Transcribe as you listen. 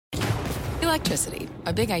Electricity,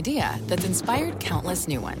 a big idea that's inspired countless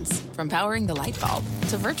new ones. From powering the light bulb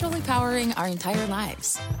to virtually powering our entire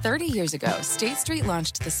lives. 30 years ago, State Street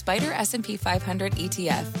launched the Spider S&P 500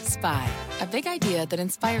 ETF, SPY. A big idea that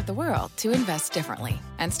inspired the world to invest differently,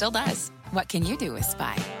 and still does. What can you do with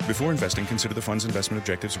SPY? Before investing, consider the fund's investment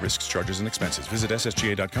objectives, risks, charges, and expenses. Visit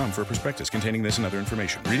ssga.com for a prospectus containing this and other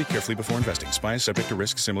information. Read it carefully before investing. SPY is subject to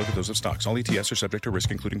risks similar to those of stocks. All ETFs are subject to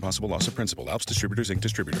risk, including possible loss of principal. Alps Distributors, Inc.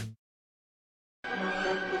 Distributor.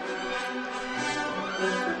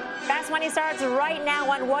 Fast Money starts right now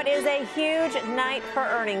on what is a huge night for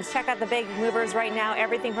earnings. Check out the big movers right now.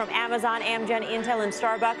 Everything from Amazon, Amgen, Intel, and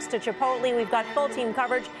Starbucks to Chipotle. We've got full team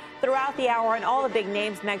coverage throughout the hour and all the big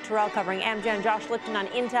names. Meg Terrell covering Amgen, Josh Lipton on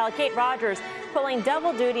Intel, Kate Rogers pulling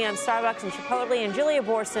double duty on Starbucks and Chipotle, and Julia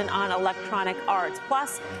Borson on Electronic Arts.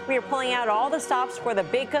 Plus, we are pulling out all the stops for the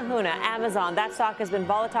big kahuna, Amazon. That stock has been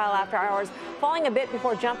volatile after hours, falling a bit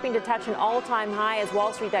before jumping to touch an all-time high as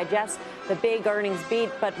Wall Street digests the big earnings beat,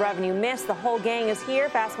 but revenue missed. The whole gang is here.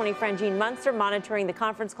 Fast Money friend Gene Munster monitoring the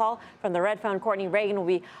conference call from the Red Phone. Courtney Reagan will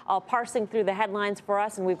be parsing through the headlines for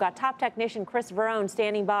us, and we've got top technician Chris Verone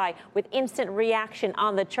standing by with instant reaction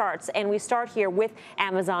on the charts. And we start here with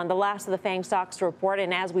Amazon, the last of the FANG stocks to report.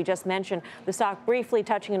 And as we just mentioned, the stock briefly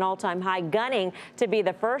touching an all-time high, gunning to be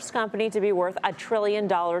the first company to be worth $1 trillion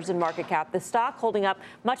in market cap. The stock holding up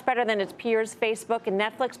much better than its peers, Facebook and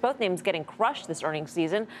Netflix, both names getting crushed this earnings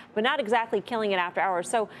season, but not exactly killing it after hours.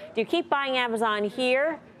 So do you keep buying Amazon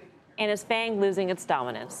here? And is FANG losing its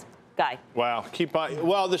dominance? Guy. Wow. Keep buying.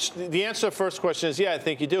 Well, the answer to the first question is, yeah, I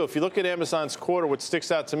think you do. If you look at Amazon's quarter, what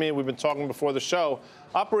sticks out to me, we've been talking before the show,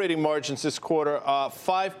 operating margins this quarter,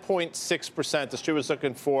 5.6%. Distributors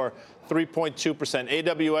looking for 3.2%.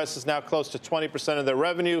 AWS is now close to 20% of their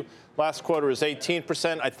revenue. Last quarter is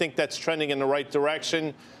 18%. I think that's trending in the right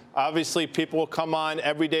direction. Obviously, people will come on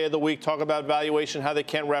every day of the week, talk about valuation, how they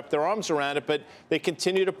can't wrap their arms around it, but they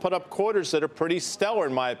continue to put up quarters that are pretty stellar,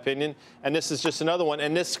 in my opinion, and this is just another one.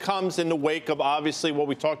 And this comes in the wake of, obviously, what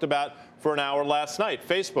we talked about for an hour last night,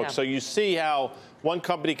 Facebook. Yeah. So you see how one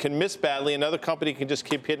company can miss badly, another company can just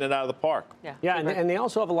keep hitting it out of the park. Yeah, and they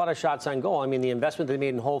also have a lot of shots on goal. I mean, the investment they made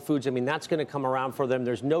in Whole Foods, I mean, that's going to come around for them.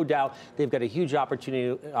 There's no doubt they've got a huge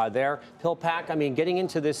opportunity there. PillPack, I mean, getting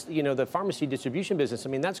into this, the pharmacy distribution business, I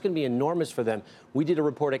mean, that's going to be enormous for them. We did a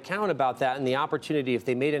report at Count about that and the opportunity if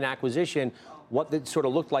they made an acquisition, what it sort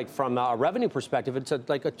of looked like from a revenue perspective. It's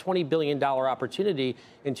like a $20 billion opportunity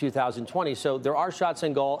in 2020. So there are shots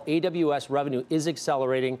on goal. AWS revenue is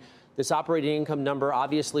accelerating. This operating income number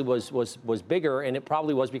obviously was bigger, and it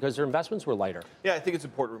probably was because their investments were lighter. Yeah, I think it's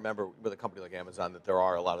important to remember with a company like Amazon that there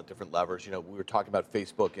are a lot of different levers. We were talking about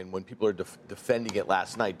Facebook, and when people are defending it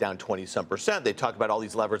last night, down 20-some%, they talk about all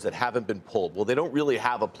these levers that haven't been pulled. Well, they don't really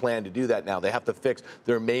have a plan to do that now. They have to fix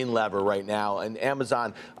their main lever right now. And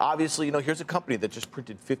Amazon, obviously, here's a company that just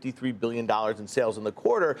printed $53 billion in sales in the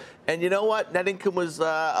quarter. And you know what? Net income was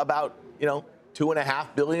about,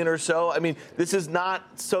 $2.5 billion or so. I mean, this is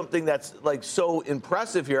not something that's like so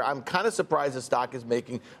impressive here. I'm kind of surprised the stock is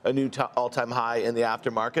making a new all-time high in the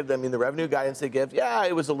aftermarket. I mean, the revenue guidance they give, yeah,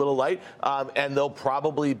 it was a little light, and they'll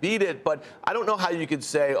probably beat it. But I don't know how you could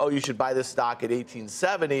say, oh, you should buy this stock at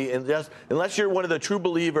 $18.70, and just unless you're one of the true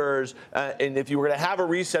believers, and if you were going to have a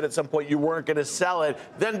reset at some point, you weren't going to sell it,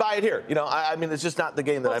 then buy it here. I mean, it's just not the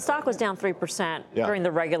game that I. The stock was down 3% during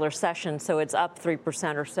the regular session, so it's up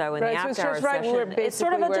 3% or so in the after-hours session. It's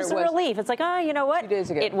sort of just a relief. It's like, you know what? 2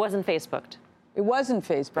 days ago. It wasn't Facebooked. It wasn't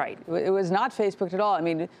Facebook. Right. It was not Facebooked at all. I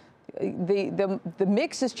mean, the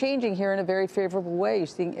mix is changing here in a very favorable way. You're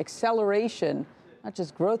seeing acceleration, not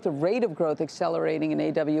just growth, the rate of growth accelerating in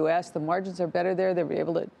AWS. The margins are better there.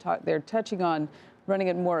 They're touching on running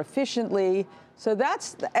it more efficiently. So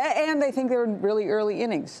and they think they're in really early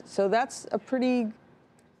innings. So that's a pretty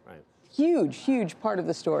huge part of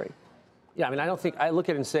the story. Yeah, I mean, I look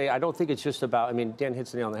at it and say, I don't think it's just about, I mean, Dan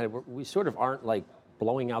hits the nail on the head. We sort of aren't like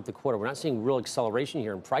blowing out the quarter. We're not seeing real acceleration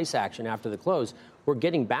here in price action after the close. We're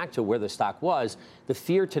getting back to where the stock was. The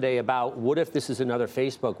fear today about what if this is another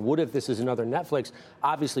Facebook, what if this is another Netflix,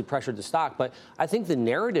 obviously pressured the stock. But I think the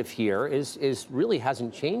narrative here is really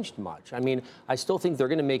hasn't changed much. I mean, I still think they're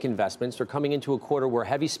going to make investments. They're coming into a quarter where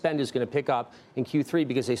heavy spend is going to pick up in Q3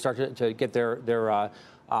 because they start to get their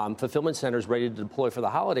fulfillment centers ready to deploy for the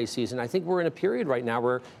holiday season. I think we're in a period right now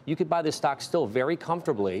where you could buy this stock still very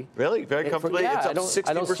comfortably. Really? Very comfortably? Yeah, it's up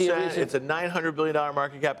 60%. It's a $900 billion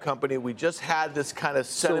market cap company. We just had this kind of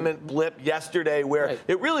sentiment blip yesterday where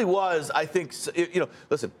it really was, I think,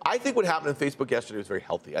 listen, I think what happened in Facebook yesterday was very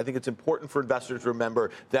healthy. I think it's important for investors to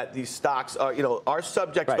remember that these stocks are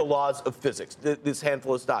subject to the laws of physics, this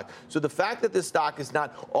handful of stocks. So the fact that this stock is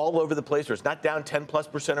not all over the place or it's not down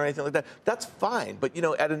 10+% or anything like that, that's fine. But,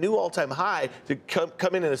 at a new all-time high to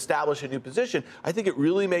come in and establish a new position, I think it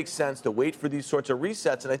really makes sense to wait for these sorts of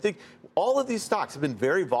resets. And I think all of these stocks have been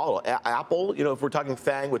very volatile. Apple, if we're talking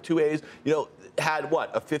FANG with 2 A's, had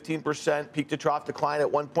a 15% peak to trough decline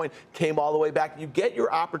at one point, came all the way back. You get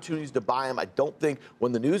your opportunities to buy them. I don't think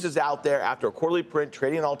when the news is out there after a quarterly print,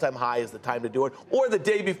 trading an all-time high is the time to do it, or the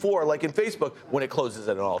day before, like in Facebook, when it closes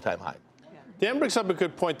at an all-time high. Dan brings up a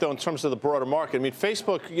good point, though, in terms of the broader market. I mean,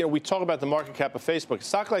 Facebook, we talk about the market cap of Facebook. A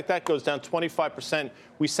stock like that goes down 25%.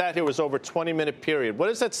 We sat here, it was over a 20-minute period. What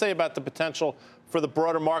does that say about the potential for the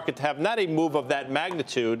broader market to have not a move of that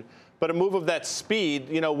magnitude, but a move of that speed,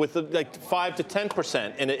 with like 5 to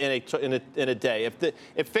 10% in a day?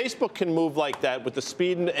 If Facebook can move like that with the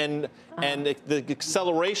speed and the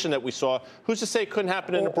acceleration that we saw, who's to say it couldn't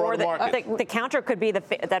happen in the broader market? The counter could be that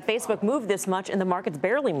Facebook moved this much and the market's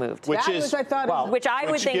barely moved. Which I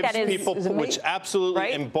would think that is which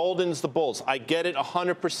absolutely emboldens the bulls. I get it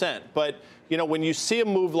 100%, but. When you see a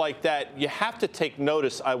move like that, you have to take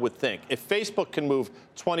notice, I would think. If Facebook can move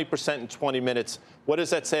 20% in 20 minutes, what does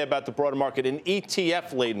that say about the broader market? An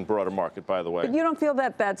ETF-laden broader market, by the way. But you don't feel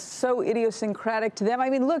that that's so idiosyncratic to them? I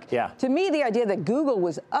mean, look, to me, the idea that Google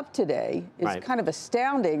was up today is kind of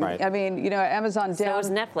astounding. I mean, Amazon down. So was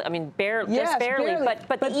Netflix. I mean, just barely.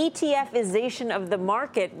 But the ETFization of the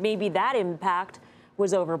market, maybe that impact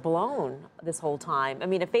was overblown this whole time. I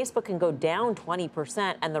mean, if Facebook can go down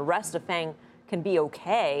 20% and the rest of FANG can be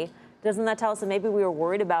okay, doesn't that tell us that maybe we were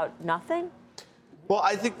worried about nothing? Well,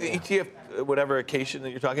 I think the ETF, whatever occasion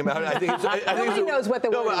that you're talking about, I think nobody knows what the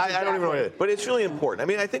word is. I don't even know what it is. But it's really important. I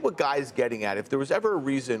mean, I think what Guy's getting at, if there was ever a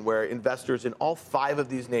reason where investors in all 5 of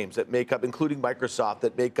these names that make up, including Microsoft,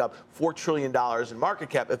 that make up $4 trillion in market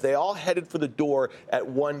cap, if they all headed for the door at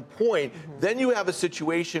one point, then you have a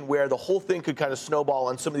situation where the whole thing could kind of snowball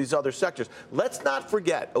on some of these other sectors. Let's not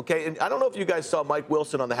forget, okay, and I don't know if you guys saw Mike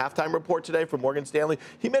Wilson on the halftime report today from Morgan Stanley.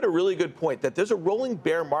 He made a really good point that there's a rolling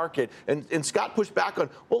bear market, and Scott pushed back on,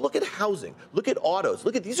 well, look at housing, look at autos,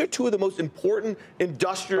 look at these are 2 of the most important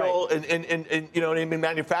industrial and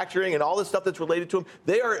manufacturing and all this stuff that's related to them.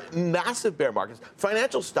 They are massive bear markets.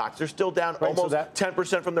 Financial stocks are still down almost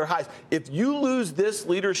 10% from their highs. If you lose this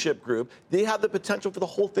leadership group, they have the potential for the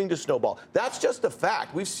whole thing to snowball. That's just a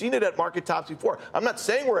fact. We've seen it at market tops before. I'm not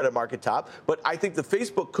saying we're at a market top, but I think the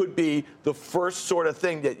Facebook could be the first sort of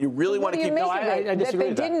thing that you really want to keep. I disagree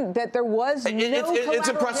with that. That there was it's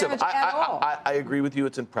impressive. At all. I agree with you.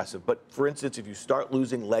 It's impressive. But for instance, if you start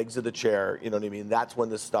losing legs of the chair, you know what I mean? That's when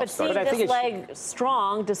this stuff starts. But this leg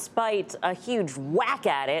strong despite a huge whack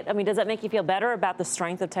at it. I mean, does that make you feel better about the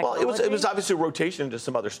strength of technology? Well, it was obviously a rotation into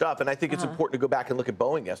some other stuff. And I think it's important to go back and look at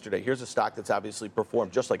Boeing yesterday. Here's a stock that's obviously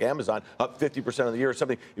performed just like Amazon, up 50% of the year or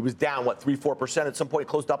something. It was down, 3-4% at some point,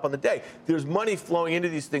 closed up on the day. There's money flowing into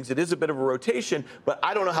these things. It is a bit of a rotation, but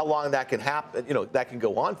I don't know how long that can happen, that can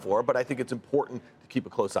go on for. But I think it's important to keep a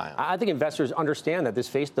close eye on. I think investors understand that the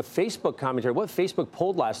Facebook commentary, what Facebook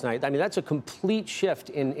pulled last night, I mean, that's a complete shift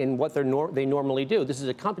in what they normally do. This is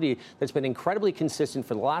a company that's been incredibly consistent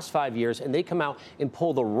for the last 5 years, and they come out and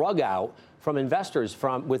pull the rug out from investors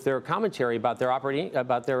with their commentary about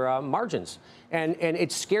their margins. And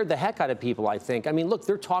it scared the heck out of people, I think. I mean, look,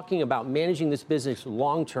 they're talking about managing this business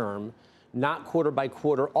long term, not quarter by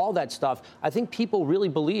quarter, all that stuff. I think people really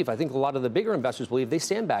believe, I think a lot of the bigger investors believe they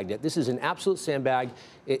sandbagged it. This is an absolute sandbag.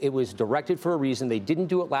 It was directed for a reason. They didn't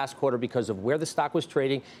do it last quarter because of where the stock was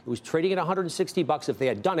trading. It was trading at $160. If they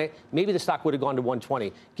had done it, maybe the stock would have gone to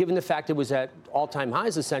 120. Given the fact it was at all-time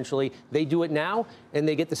highs, essentially, they do it now, and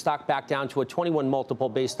they get the stock back down to a 21 multiple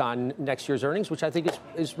based on next year's earnings, which I think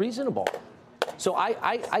is reasonable. So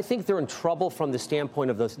I think they're in trouble from the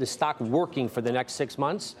standpoint of the stock working for the next 6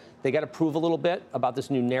 months. They got to prove a little bit about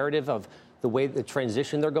this new narrative of the way the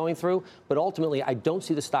transition they're going through. But ultimately, I don't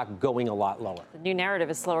see the stock going a lot lower. The new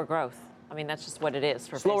narrative is slower growth. I mean, that's just what it is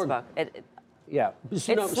for Facebook. Yeah. It's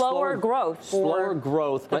slower growth. Slower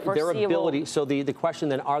growth, but their ability. So the question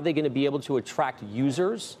then, are they going to be able to attract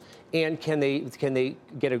users And can they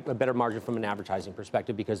get a better margin from an advertising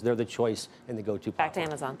perspective because they're the choice and the go-to platform. Back to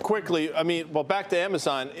Amazon. Quickly, back to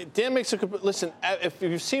Amazon. Dan makes a good. Listen, if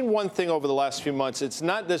you've seen one thing over the last few months,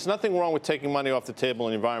 there's nothing wrong with taking money off the table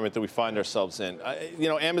in the environment that we find ourselves in.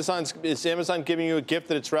 Is Amazon giving you a gift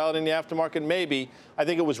that it's rallied in the aftermarket? Maybe. I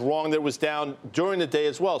think it was wrong that it was down during the day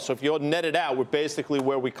as well. So if you net it out, we're basically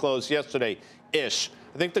where we closed yesterday-ish.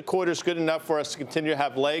 I think the quarter is good enough for us to continue to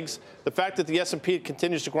have legs. The fact that the S&P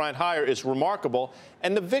continues to grind higher is remarkable.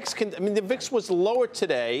 And the the VIX was lower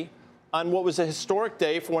today on what was a historic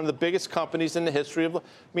day for one of the biggest companies in the history of.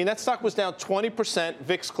 That stock was down 20%.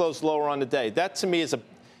 VIX closed lower on the day. That to me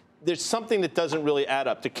there's something that doesn't really add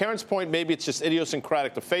up. To Karen's point, maybe it's just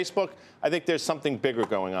idiosyncratic to Facebook. I think there's something bigger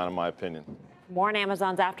going on, in my opinion. More on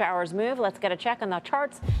Amazon's after-hours move. Let's get a check on the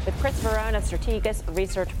charts with Chris Verone of Strategas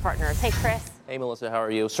Research Partners. Hey, Chris. Hey, Melissa, how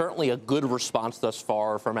are you? Certainly a good response thus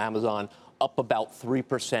far from Amazon, up about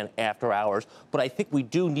 3% after hours. But I think we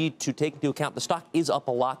do need to take into account the stock is up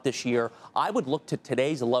a lot this year. I would look to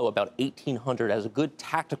today's low, about 1,800, as a good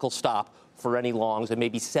tactical stop for any longs, and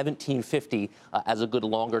maybe 1750 as a good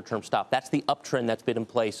longer-term stop. That's the uptrend that's been in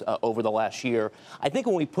place over the last year. I think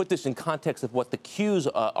when we put this in context of what the Qs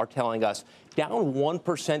are telling us, down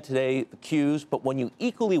 1% today, the Qs, but when you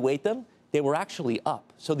equally weight them, they were actually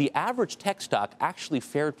up. So the average tech stock actually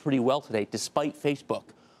fared pretty well today, despite Facebook.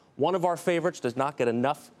 One of our favorites does not get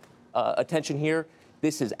enough attention here.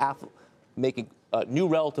 This is Apple making new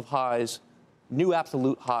relative highs, new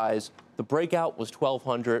absolute highs. The breakout was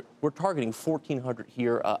 1,200. We're targeting 1,400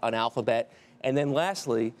 here on Alphabet. And then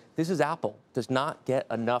lastly, this is Apple. Does not get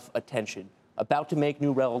enough attention. About to make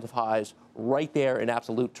new relative highs right there in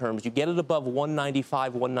absolute terms. You get it above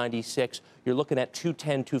 195, 196. You're looking at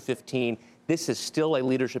 210, 215. This is still a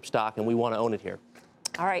leadership stock, and we want to own it here.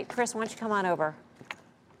 All right, Chris, why don't you come on over?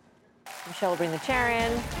 Michelle will bring the chair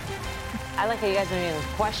in. I like how you guys are doing this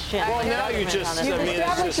question. Well, now you just, You've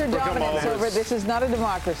established your dominance over it. This is not a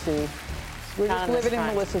democracy. We're just living in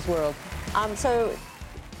Melissa's world. So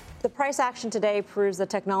the price action today proves that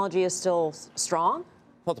technology is still strong?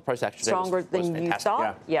 Well, the price action stronger was than fantastic. you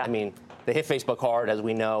thought? Yeah. They hit Facebook hard, as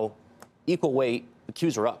we know. Equal weight, the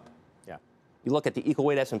Qs are up. Yeah. You look at the equal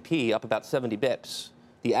weight S&P, up about 70 bips.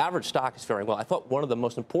 The average stock is faring well. I thought one of the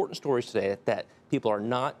most important stories today that people are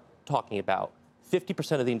not talking about,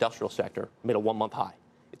 50% of the industrial sector made a one-month high.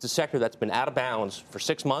 It's a sector that's been out of bounds for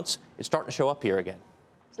 6 months. It's starting to show up here again.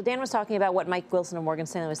 So Dan was talking about what Mike Wilson of Morgan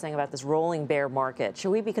Stanley was saying about this rolling bear market.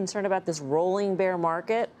 Should we be concerned about this rolling bear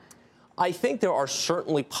market? I think there are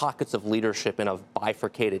certainly pockets of leadership in a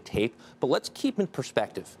bifurcated tape, but let's keep in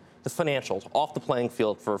perspective. The financials off the playing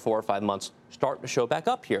field for 4 or 5 months starting to show back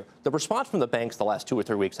up here. The response from the banks the last 2 or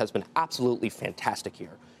 3 weeks has been absolutely fantastic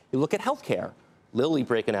here. You look at healthcare, Lilly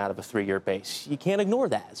breaking out of a 3-year base. You can't ignore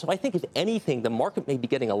that. So I think, if anything, the market may be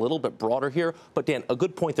getting a little bit broader here. But, Dan, a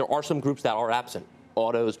good point. There are some groups that are absent.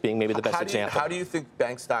 Autos being maybe the best example. How do you think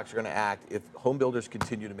bank stocks are going to act if home builders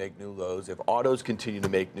continue to make new lows, if autos continue to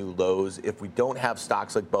make new lows, if we don't have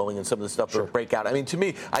stocks like Boeing and some of the stuff that break out? To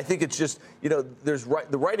me, I think it's just, the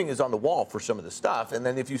writing is on the wall for some of the stuff. And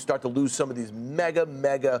then if you start to lose some of these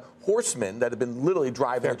mega horsemen that have been literally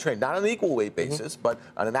driving the train, not on an equal weight basis, but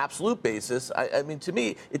on an absolute basis, to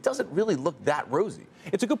me, it doesn't really look that rosy.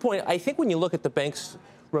 It's a good point. I think when you look at the banks,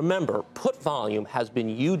 remember, put volume has been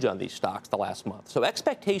huge on these stocks the last month. So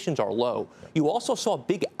expectations are low. You also saw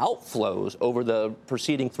big outflows over the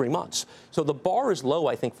preceding 3 months. So the bar is low,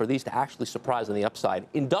 I think, for these to actually surprise on the upside.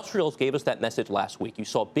 Industrials gave us that message last week. You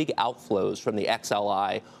saw big outflows from the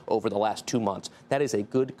XLI over the last 2 months. That is a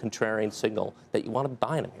good contrarian signal that you want to be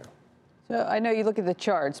buying them here. So I know you look at the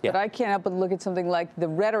charts, but I can't help but look at something like the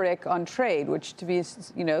rhetoric on trade, which to be,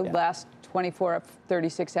 last 24,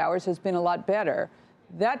 36 hours has been a lot better.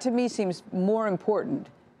 That, to me, seems more important.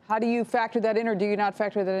 How do you factor that in, or do you not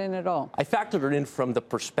factor that in at all? I factored it in from the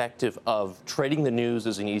perspective of trading the news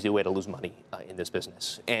is an easy way to lose money in this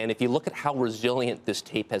business. And if you look at how resilient this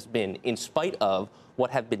tape has been, in spite of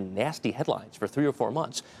what have been nasty headlines for 3 or 4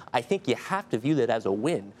 months, I think you have to view that as a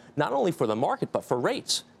win, not only for the market, but for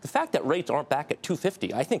rates. The fact that rates aren't back at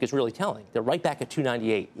 250, I think, is really telling. They're right back at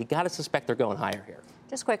 298. You got to suspect they're going higher here.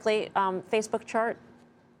 Just quickly, Facebook chart.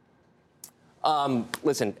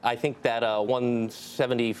 Listen, I think that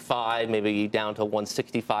 175, maybe down to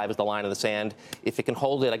 165 is the line in the sand. If it can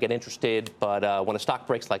hold it, I get interested. But when a stock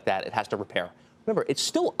breaks like that, it has to repair. Remember, it's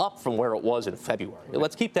still up from where it was in February.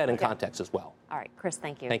 Let's keep that in context as well. All right, Chris,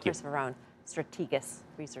 thank you. Thank you. Chris Verone. Strategas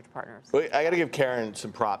Research Partners. I got to give Karen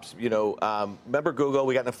some props. Remember Google?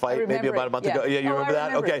 We got in a fight maybe about a month ago. Yeah, you remember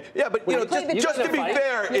that? Okay. Yeah, but just to be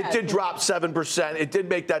fair, it did drop 7%. It did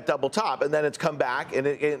make that double top, and then it's come back and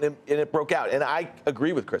it broke out. And I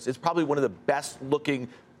agree with Chris. It's probably one of the best looking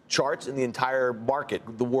charts in the entire market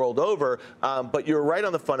the world over. But you're right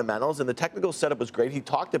on the fundamentals, and the technical setup was great. He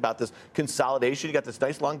talked about this consolidation. You got this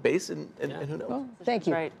nice long base, and who knows? Well, thank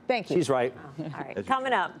you. Right. Thank you. She's right. All right.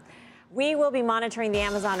 Coming up, we will be monitoring the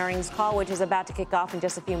Amazon earnings call, which is about to kick off in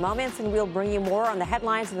just a few moments, and we'll bring you more on the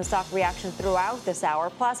headlines and the stock reaction throughout this hour.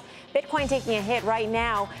 Plus, Bitcoin taking a hit right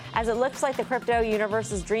now as it looks like the crypto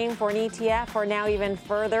universe's dream for an ETF are now even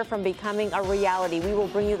further from becoming a reality. We will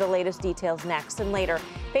bring you the latest details next. And later,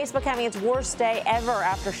 Facebook having its worst day ever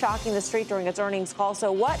after shocking the street during its earnings call.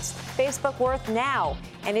 So what's Facebook worth now?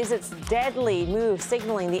 And is its deadly move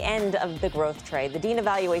signaling the end of the growth trade? The Dean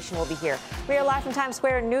evaluation will be here. We are live from Times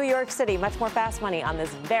Square in New York City. Much more Fast Money on this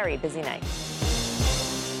very busy night.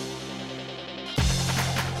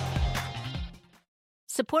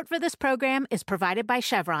 Support for this program is provided by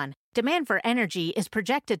Chevron. Demand for energy is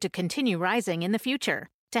projected to continue rising in the future.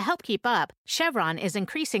 To help keep up, Chevron is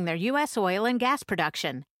increasing their U.S. oil and gas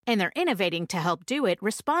production, and they're innovating to help do it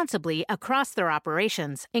responsibly across their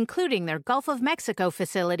operations, including their Gulf of Mexico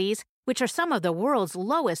facilities, which are some of the world's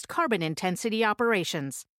lowest carbon intensity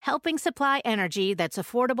operations, helping supply energy that's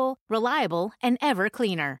affordable, reliable, and ever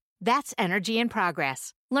cleaner. That's energy in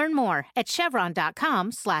progress. Learn more at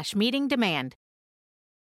chevron.com/meeting demand.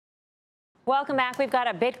 Welcome back. We've got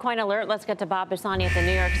a Bitcoin alert. Let's get to Bob Pisani at the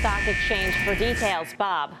New York Stock Exchange for details.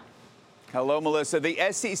 Bob. Hello, Melissa. The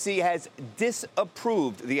SEC has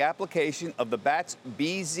disapproved the application of the BATS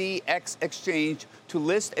BZX exchange to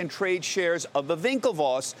list and trade shares of the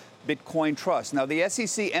Winklevoss Bitcoin Trust. Now, the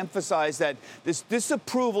SEC emphasized that this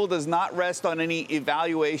disapproval does not rest on any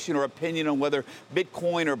evaluation or opinion on whether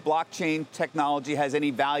Bitcoin or blockchain technology has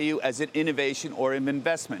any value as an innovation or an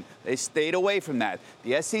investment. They stayed away from that.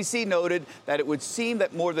 The SEC noted that it would seem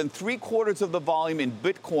that more than 3/4 of the volume in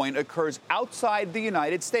Bitcoin occurs outside the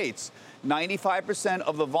United States. 95%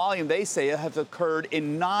 of the volume, they say, has occurred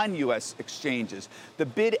in non-U.S. exchanges. The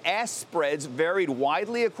bid-ask spreads varied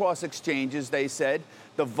widely across exchanges, they said.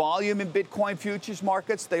 The volume in Bitcoin futures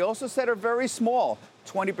markets, they also said, are very small.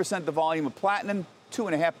 20% the volume of platinum,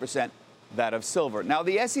 2.5% that of silver. Now,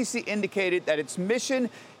 the SEC indicated that its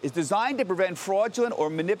mission is designed to prevent fraudulent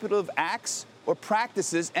or manipulative acts or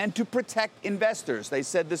practices and to protect investors. They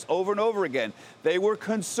said this over and over again. They were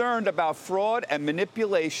concerned about fraud and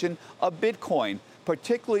manipulation of Bitcoin,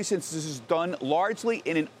 particularly since this is done largely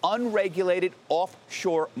in an unregulated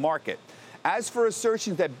offshore market. As for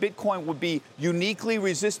assertions that Bitcoin would be uniquely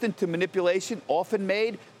resistant to manipulation often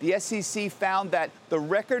made, the SEC found that the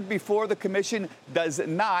record before the commission does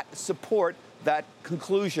not support that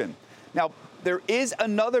conclusion. Now, there is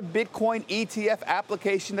another Bitcoin ETF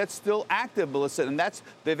application that's still active, Melissa, and that's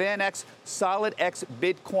the VanEck SolidX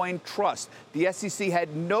Bitcoin Trust. The SEC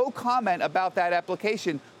had no comment about that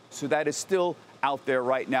application, so that is still out there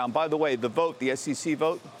right now. And by the way, the vote, the SEC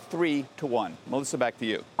vote, 3-1. Melissa, back to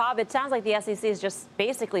you. Bob, it sounds like the SEC is just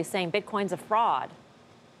basically saying Bitcoin's a fraud.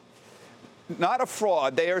 Not a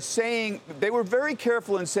fraud. They are saying, they were very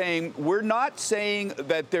careful in saying, we're not saying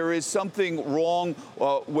that there is something wrong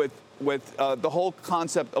with the whole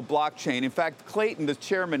concept of blockchain. In fact, Clayton, the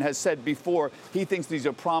chairman, has said before he thinks these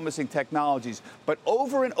are promising technologies. But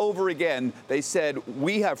over and over again, they said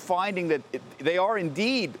we are finding that they are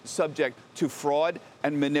indeed subject to fraud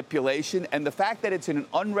and manipulation. And the fact that it's in an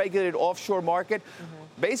unregulated offshore market,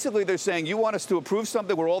 basically they're saying you want us to approve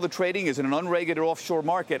something where all the trading is in an unregulated offshore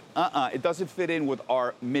market. It doesn't fit in with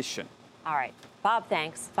our mission. All right. Bob,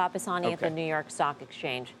 thanks. Bob Pisani at the New York Stock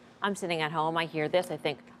Exchange. I'm sitting at home. I hear this. I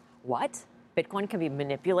think, what? Bitcoin can be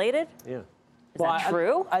manipulated? Yeah. Is that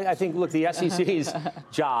true? I think, look, the SEC's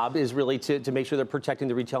job is really to make sure they're protecting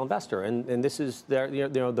the retail investor. And this is their,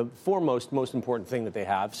 the foremost, most important thing that they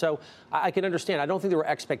have. So I can understand. I don't think there were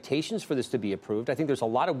expectations for this to be approved. I think there's a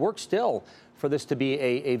lot of work still for this to be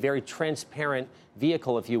a very transparent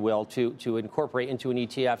vehicle, if you will, to incorporate into an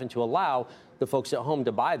ETF and to allow the folks at home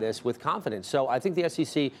to buy this with confidence. So I think the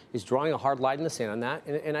SEC is drawing a hard line in the sand on that,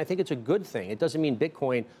 and I think it's a good thing. It doesn't mean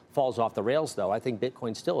Bitcoin falls off the rails, though. I think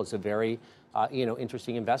Bitcoin still is a very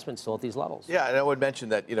interesting investments still at these levels. Yeah, and I would mention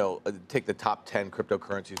that, take the top 10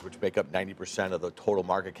 cryptocurrencies, which make up 90% of the total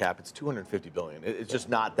market cap. It's $250 billion. It's just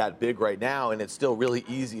not that big right now, and it's still really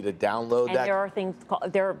easy to download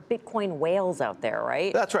and there are Bitcoin whales out there,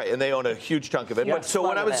 right? That's right, and they own a huge chunk of it. Yeah, But so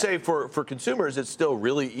what I would say for consumers, it's still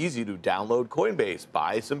really easy to download Coinbase,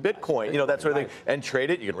 buy some Bitcoin, that sort of thing, and trade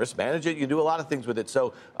it. You can risk manage it. You can do a lot of things with it.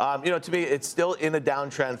 So, to me, it's still in a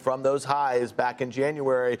downtrend from those highs back in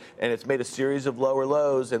January, and it's made a series of lower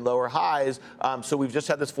lows and lower highs. So we've just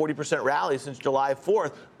had this 40% rally since July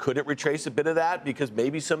 4th. Could it retrace a bit of that? Because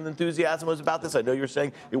maybe some enthusiasm was about this. I know you're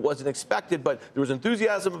saying it wasn't expected, but there was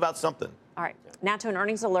enthusiasm about something. All right. Now to an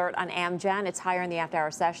earnings alert on Amgen. It's higher in the after-hour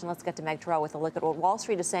session. Let's get to Meg Terrell with a look at what Wall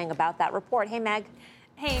Street is saying about that report. Hey, Meg.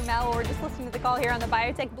 Hey, Mel, we're just listening to the call here on the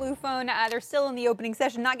Biotech Blue Phone. They're still in the opening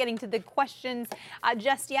session, not getting to the questions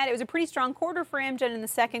just yet. It was a pretty strong quarter for Amgen in the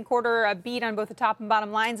second quarter, a beat on both the top and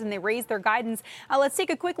bottom lines, and they raised their guidance. Let's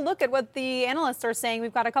take a quick look at what the analysts are saying.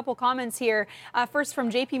 We've got a couple comments here. First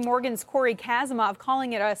from JP Morgan's Corey Kasimov,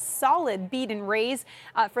 calling it a solid beat and raise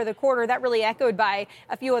for the quarter. That really echoed by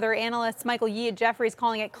a few other analysts. Michael Yee at Jefferies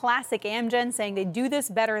calling it classic Amgen, saying they do this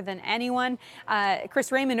better than anyone.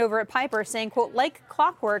 Chris Raymond over at Piper saying, quote, like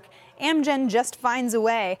clockwork, Amgen just finds a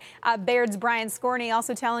way. Baird's Brian Scorney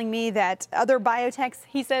also telling me that other biotechs,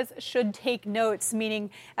 he says, should take notes, meaning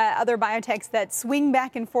other biotechs that swing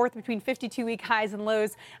back and forth between 52-week highs and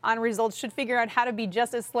lows on results should figure out how to be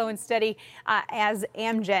just as slow and steady as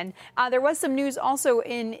Amgen. There was some news also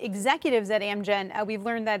in executives at Amgen. We've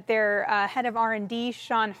learned that their head of R&D,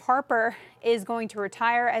 Sean Harper, is going to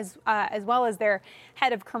retire, as well as their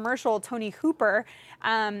head of commercial, Tony Hooper.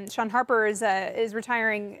 Sean Harper is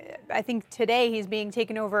retiring. I think today he's being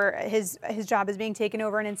taken over. His job is being taken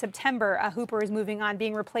over, and in September, Hooper is moving on,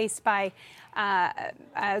 being replaced by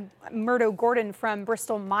Murdo Gordon from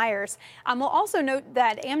Bristol Myers. We'll also note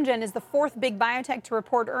that Amgen is the fourth big biotech to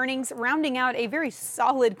report earnings, rounding out a very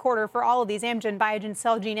solid quarter for all of these: Amgen, Biogen,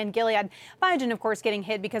 Celgene, and Gilead. Biogen, of course, getting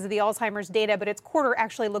hit because of the Alzheimer's data, but its quarter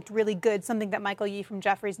actually looked really good, something that Michael Yee from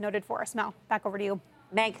Jefferies noted for us. Mel, back over to you.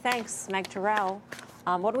 Meg, thanks. Meg Terrell.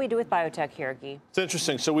 What do we do with biotech here, Guy? It's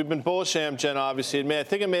interesting. So we've been bullish Amgen, obviously. I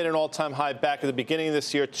think it made an all-time high back at the beginning of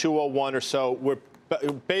this year, 201 or so. We're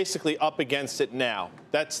basically up against it now.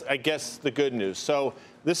 That's, I guess, the good news. So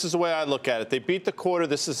this is the way I look at it. They beat the quarter.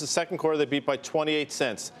 This is the second quarter. They beat by 28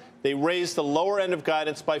 cents. They raised the lower end of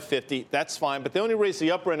guidance by 50. That's fine. But they only raised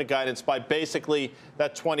the upper end of guidance by basically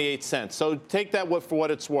that 28 cents. So take that for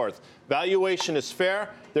what it's worth. Valuation is fair.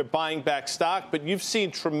 They're buying back stock. But you've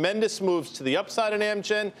seen tremendous moves to the upside in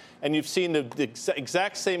Amgen, and you've seen the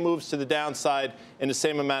exact same moves to the downside in the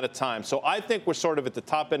same amount of time. So I think we're sort of at the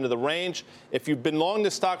top end of the range. If you've been long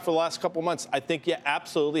the stock for the last couple of months, I think you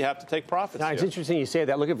absolutely have to take profits. Now, it's interesting you say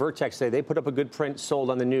that. Look at Vertex today. They put up a good print, sold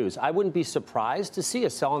on the news. I wouldn't be surprised to see a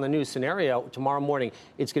sell on the news scenario tomorrow morning.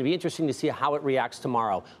 It's going to be interesting to see how it reacts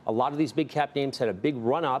tomorrow. A lot of these big cap names had a big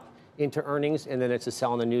run up into earnings, and then it's a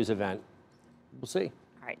sell on the news event. We'll see.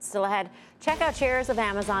 All right, still ahead. Check out shares of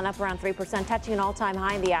Amazon up around 3%, touching an all-time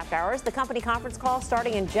high in the after hours. The company conference call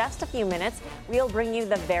starting in just a few minutes. We'll bring you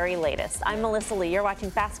the very latest. I'm Melissa Lee. You're watching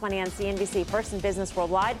Fast Money on CNBC, first in business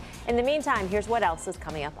worldwide. In the meantime, here's what else is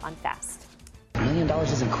coming up on Fast. $1 million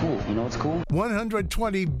isn't cool. You know what's cool?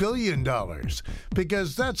 $120 billion,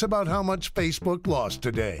 because that's about how much Facebook lost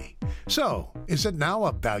today. So, is it now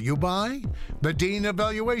a value buy? The Dean of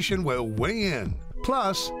Valuation will weigh in.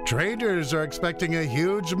 Plus, traders are expecting a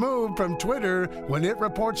huge move from Twitter when it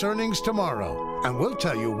reports earnings tomorrow. And we'll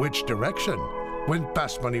tell you which direction when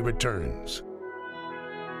Fast Money returns.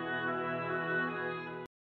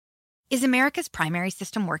 Is America's primary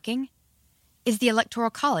system working? Is the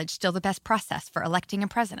Electoral College still the best process for electing a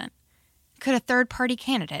president? Could a third-party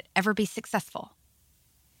candidate ever be successful?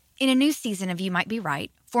 In a new season of You Might Be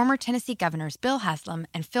Right, former Tennessee governors Bill Haslam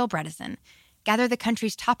and Phil Bredesen gather the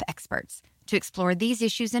country's top experts to explore these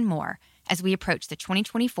issues and more as we approach the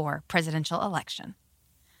 2024 presidential election.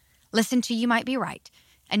 Listen to You Might Be Right,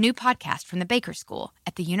 a new podcast from the Baker School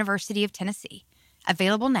at the University of Tennessee,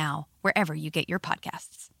 available now wherever you get your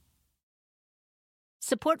podcasts.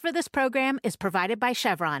 Support for this program is provided by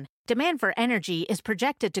Chevron. Demand for energy is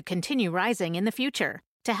projected to continue rising in the future.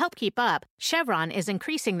 To help keep up, Chevron is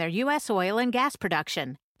increasing their U.S. oil and gas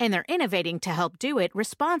production, and they're innovating to help do it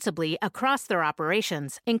responsibly across their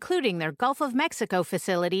operations, including their Gulf of Mexico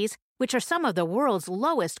facilities, which are some of the world's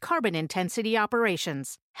lowest carbon intensity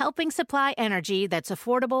operations, helping supply energy that's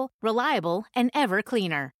affordable, reliable, and ever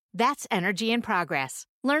cleaner. That's energy in progress.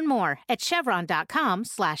 Learn more at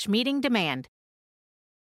chevron.com/meeting demand.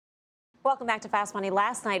 Welcome back to Fast Money.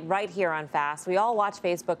 Last night, right here on Fast, we all watched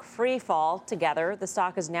Facebook free fall together. The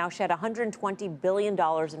stock has now shed $120 billion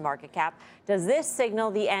in market cap. Does this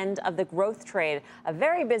signal the end of the growth trade? A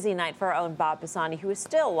very busy night for our own Bob Pisani, who is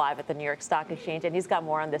still live at the New York Stock Exchange, and he's got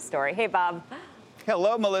more on this story. Hey, Bob.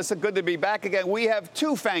 Hello, Melissa. Good to be back again. We have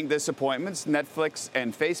two FANG disappointments, Netflix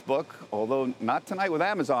and Facebook, although not tonight with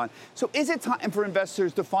Amazon. So is it time for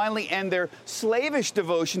investors to finally end their slavish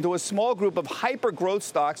devotion to a small group of hyper-growth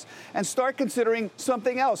stocks and start considering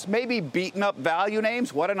something else? Maybe beaten up value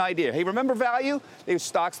names? What an idea. Hey, remember value? These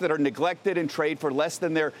stocks that are neglected and trade for less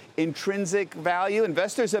than their intrinsic value.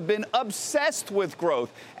 Investors have been obsessed with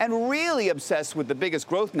growth and really obsessed with the biggest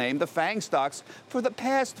growth name, the FANG stocks, for the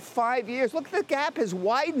past 5 years. Look at the gap has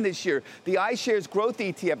widened this year. The iShares Growth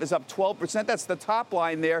ETF is up 12%. That's the top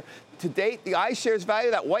line there. To date, the iShares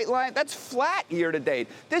value, that white line, that's flat year to date.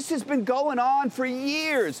 This has been going on for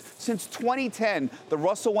years. Since 2010, the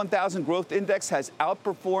Russell 1000 Growth Index has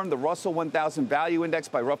outperformed the Russell 1000 Value Index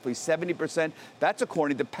by roughly 70%. That's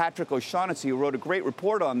according to Patrick O'Shaughnessy, who wrote a great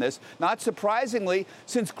report on this. Not surprisingly,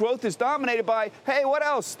 since growth is dominated by, hey, what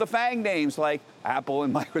else? The FANG names like Apple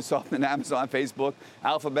and Microsoft and Amazon, Facebook,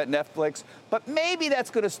 Alphabet, Netflix. But maybe that's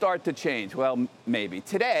going to start to change. Well, maybe.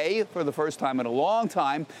 Today, for the first time in a long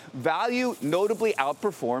time, value notably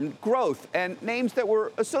outperformed growth, and names that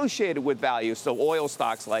were associated with value. So oil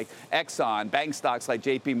stocks like Exxon, bank stocks like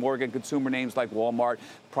JP Morgan, consumer names like Walmart,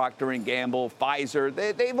 Procter & Gamble, Pfizer,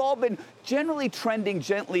 they've all been generally trending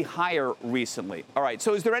gently higher recently. All right,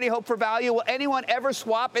 so is there any hope for value? Will anyone ever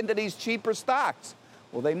swap into these cheaper stocks?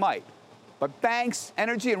 Well, they might. But banks,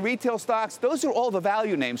 energy, and retail stocks, those are all the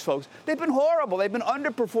value names, folks. They've been horrible. They've been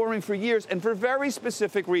underperforming for years and for very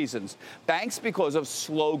specific reasons. Banks because of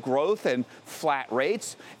slow growth and flat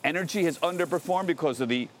rates. Energy has underperformed because of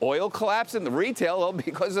the oil collapse, and the retail, well,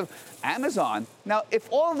 because of Amazon. Now, if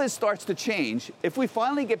all of this starts to change, if we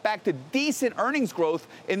finally get back to decent earnings growth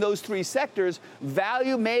in those three sectors,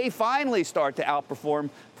 value may finally start to outperform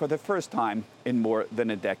for the first time in more than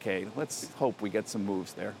a decade. Let's hope we get some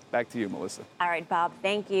moves there. Back to you, Melissa. All right, Bob,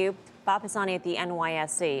 thank you. Bob Pisani at the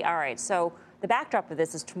NYSE. All right, so the backdrop of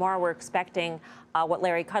this is tomorrow we're expecting what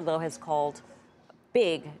Larry Kudlow has called a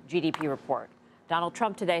big GDP report. Donald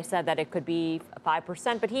Trump today said that it could be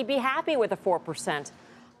 5%, but he'd be happy with a 4%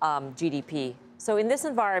 GDP. So in this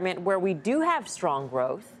environment where we do have strong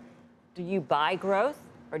growth, do you buy growth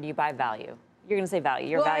or do you buy value? You're going to say value.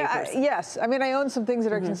 You're a value person. Yes. I mean, I own some things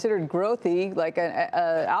that are considered growthy, like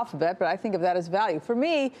Alphabet, but I think of that as value. For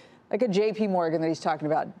me, like a JP Morgan that he's talking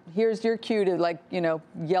about. Here's your cue to,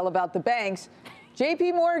 yell about the banks.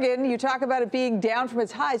 JP Morgan, you talk about it being down from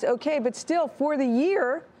its highs. Okay, but still, for the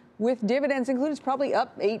year, with dividends included, it's probably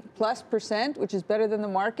up 8+%, which is better than the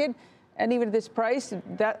market. And even at this price,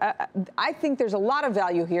 I think there's a lot of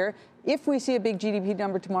value here. If we see a big GDP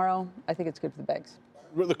number tomorrow, I think it's good for the banks.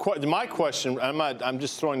 My question, I'm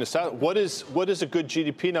just throwing this out. What is a good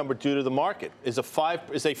GDP number do to the market? Is a five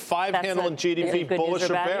handle in GDP bullish or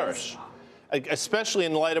bearish? Especially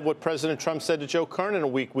in light of what President Trump said to Joe Kernan a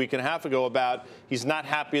week and a half ago about he's not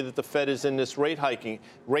happy that the Fed is in this rate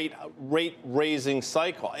raising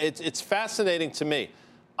cycle. It's fascinating to me.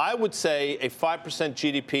 I would say a 5%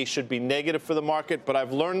 GDP should be negative for the market, but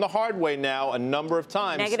I've learned the hard way now a number of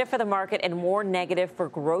times. Negative for the market and more negative for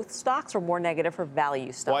growth stocks or more negative for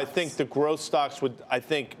value stocks? Well, I think the growth stocks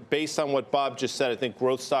based on what Bob just said, I think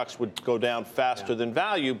growth stocks would go down faster than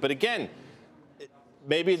value. But again,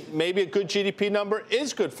 maybe a good GDP number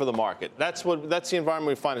is good for the market. That's the environment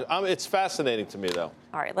we find. It's fascinating to me, though.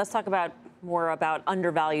 All right, let's talk more about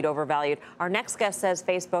undervalued, overvalued. Our next guest says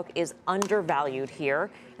Facebook is undervalued here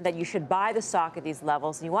and that you should buy the stock at these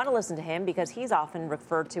levels. And you want to listen to him because he's often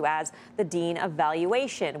referred to as the dean of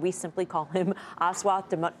valuation. We simply call him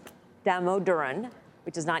Aswath Damodaran,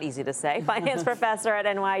 which is not easy to say, finance professor at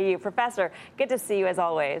NYU. Professor, good to see you as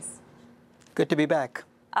always. Good to be back.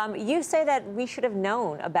 You say that we should have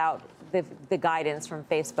known about the guidance from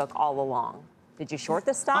Facebook all along. Did you short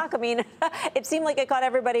the stock? I mean, it seemed like it caught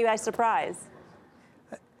everybody by surprise.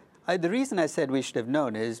 The reason I said we should have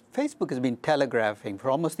known is Facebook has been telegraphing for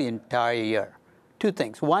almost the entire year. Two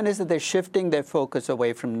things. One is that they're shifting their focus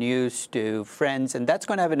away from news to friends, and that's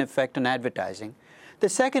going to have an effect on advertising. The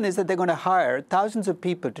second is that they're going to hire thousands of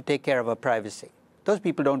people to take care of our privacy. Those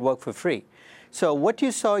people don't work for free. So what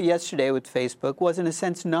you saw yesterday with Facebook was, in a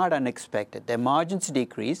sense, not unexpected. Their margins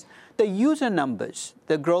decreased. The user numbers,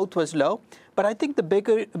 the growth was low. But I think the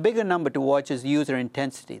bigger number to watch is user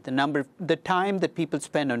intensity, the time that people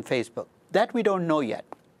spend on Facebook. That we don't know yet.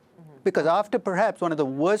 Because after perhaps one of the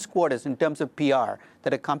worst quarters in terms of PR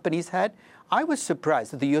that a company's had, I was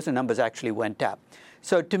surprised that the user numbers actually went up.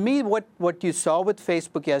 So to me, what you saw with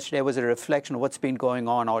Facebook yesterday was a reflection of what's been going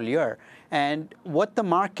on all year. And what the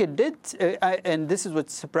market did, and this is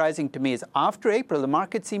what's surprising to me, is after April, the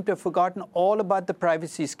market seemed to have forgotten all about the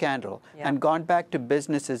privacy scandal and gone back to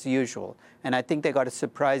business as usual. And I think they got a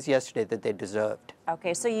surprise yesterday that they deserved.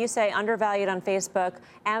 Okay, so you say undervalued on Facebook.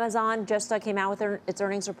 Amazon just came out with its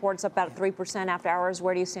earnings reports up about 3% after hours.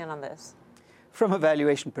 Where do you stand on this? From a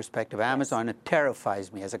valuation perspective, Amazon, it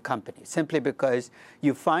terrifies me as a company, simply because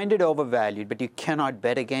you find it overvalued, but you cannot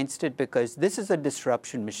bet against it because this is a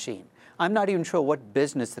disruption machine. I'm not even sure what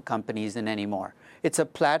business the company is in anymore. It's a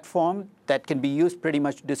platform that can be used pretty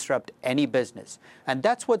much to disrupt any business. And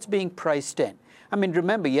that's what's being priced in. I mean,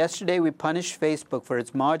 remember, yesterday we punished Facebook for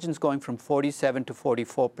its margins going from 47 to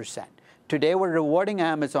 44%. Today, we're rewarding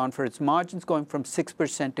Amazon for its margins going from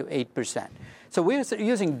 6% to 8%. So we're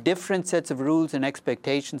using different sets of rules and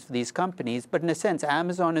expectations for these companies. But in a sense,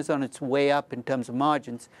 Amazon is on its way up in terms of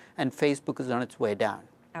margins, and Facebook is on its way down.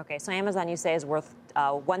 Okay, so Amazon, you say, is worth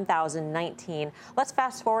 $1,019. Let's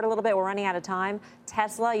fast forward a little bit. We're running out of time.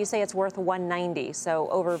 Tesla, you say it's worth $190. So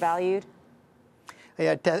overvalued?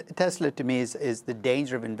 Yeah, Tesla to me is the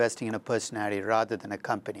danger of investing in a personality rather than a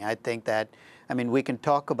company. I think that, I mean, we can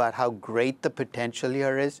talk about how great the potential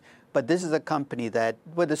here is, but this is a company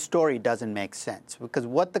where the story doesn't make sense, because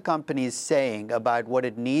what the company is saying about what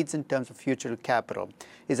it needs in terms of future capital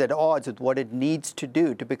is at odds with what it needs to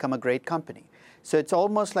do to become a great company. So it's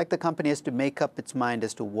almost like the company has to make up its mind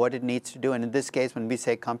as to what it needs to do. And in this case, when we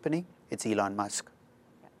say company, it's Elon Musk.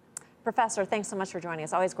 Professor, thanks so much for joining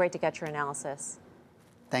us. Always great to get your analysis.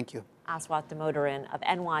 Thank you. Aswath Damodaran of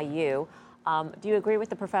NYU. Do you agree with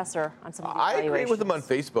the professor on some of the I evaluations? agree with him on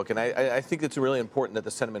Facebook, and I think it's really important that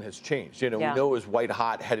the sentiment has changed. You know, we know it was white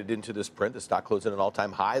hot headed into this print. The stock closed at an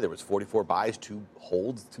all-time high. There was 44 buys, 2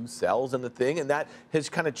 holds, 2 sells in the thing, and that has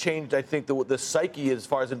kind of changed, I think, the psyche as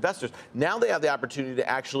far as investors. Now they have the opportunity to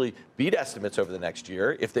actually beat estimates over the next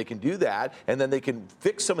year if they can do that, and then they can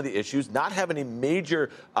fix some of the issues, not have any major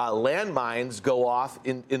landmines go off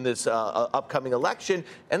in this upcoming election,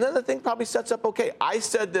 and then the thing probably sets up okay. I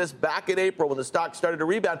said this back in April when the stock started to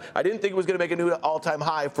rebound. I didn't think it was going to make a new all-time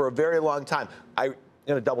high for a very long time. I'm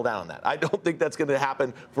going to double down on that. I don't think that's going to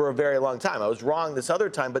happen for a very long time. I was wrong this other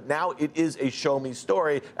time, but now it is a show-me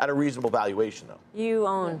story at a reasonable valuation, though. You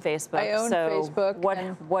own Facebook. I own Facebook.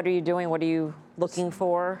 What are you doing? What are you looking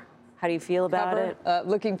for? How do you feel about it?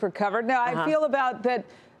 Looking for cover. No, I feel about that.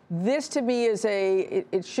 This to me is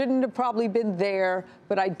it shouldn't have probably been there,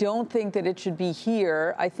 but I don't think that it should be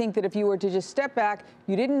here. I think that if you were to just step back,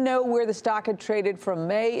 you didn't know where the stock had traded from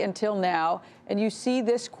May until now, and you see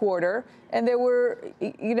this quarter, and there were,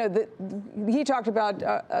 you know, he talked about,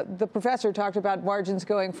 the professor talked about margins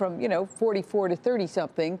going from, 44 to 30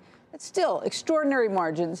 something. It's still extraordinary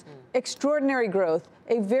margins, extraordinary growth,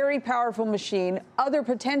 a very powerful machine, other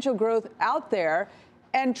potential growth out there,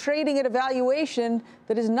 and trading at a valuation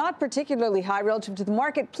that is not particularly high relative to the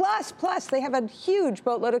market. Plus, they have a huge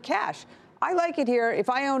boatload of cash. I like it here. If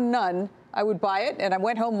I own none, I would buy it, and I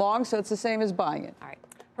went home long, so it's the same as buying it. All right.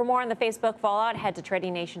 For more on the Facebook fallout, head to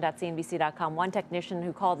tradingnation.cnbc.com. One technician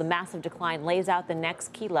who called the massive decline lays out the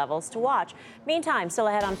next key levels to watch. Meantime, still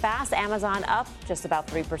ahead on Fast, Amazon up just about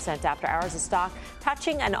 3% after hours. Of stock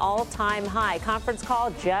touching an all-time high. Conference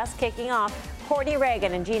call just kicking off. Courtney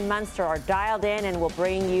Reagan and Gene Munster are dialed in and will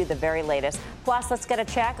bring you the very latest. Plus, let's get a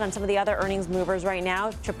check on some of the other earnings movers right now.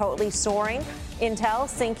 Chipotle soaring, Intel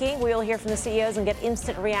sinking. We'll hear from the CEOs and get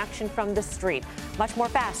instant reaction from the street. Much more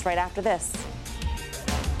Fast right after this.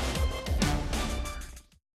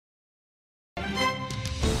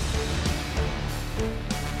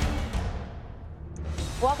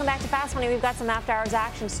 Welcome back to Fast Money. We've got some after hours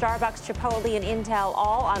action. Starbucks, Chipotle, and Intel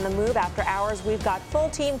all on the move after hours. We've got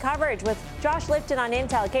full team coverage with Josh Lipton on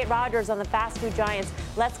Intel, Kate Rogers on the fast food giants.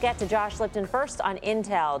 Let's get to Josh Lipton first on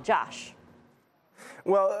Intel. Josh.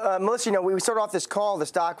 Well, Melissa, we started off this call. The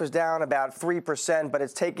stock was down about 3%, but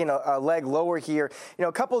it's taking a leg lower here.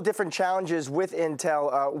 A couple of different challenges with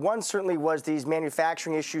Intel. One certainly was these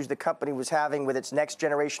manufacturing issues the company was having with its next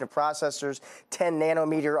generation of processors, 10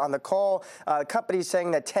 nanometer on the call. The company's saying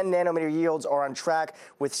that 10 nanometer yields are on track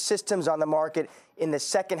with systems on the market in the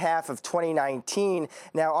second half of 2019.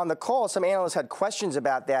 Now, on the call, some analysts had questions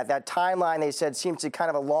about that. That timeline, they said, seems to be kind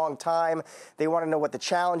of a long time. They want to know what the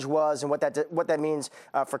challenge was and what that means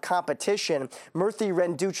for competition. Murthy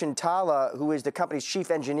Renduchintala, who is the company's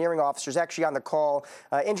chief engineering officer, is actually on the call.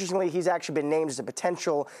 Interestingly, he's actually been named as a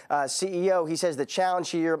potential CEO. He says the challenge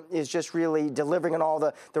here is just really delivering on all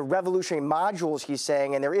the revolutionary modules, he's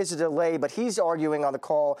saying, and there is a delay, but he's arguing on the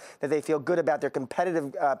call that they feel good about their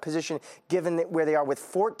competitive position given where they are with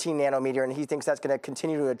 14 nanometer, and he thinks that's going to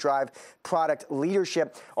continue to drive product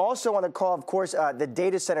leadership. Also on the call, of course, the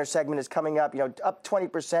data center segment is coming up, up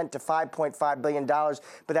 20% to $5.5 billion,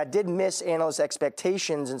 but that did miss analyst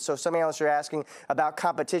expectations, and so some analysts are asking about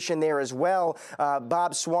competition there as well.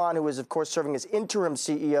 Bob Swan, who is, of course, serving as interim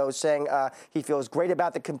CEO, saying he feels great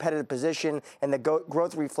about the competitive position and the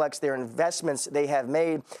growth reflects their investments they have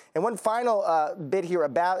made. And one final bit here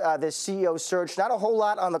about this CEO search. Not a whole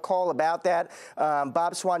lot on the call about that.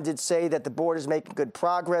 Bob Swan did say that the board is making good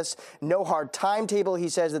progress. No hard timetable. He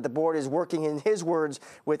says that the board is working, in his words,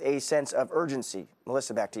 with a sense of urgency.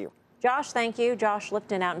 Melissa, back to you. Josh, thank you. Josh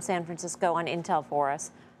Lipton out in San Francisco on Intel for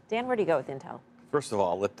us. Dan, where do you go with Intel? First of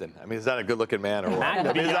all, Lipton. I mean, is that a good-looking man or what?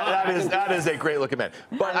 I mean, that is a great-looking man.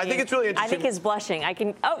 But I think it's really interesting. I think he's blushing.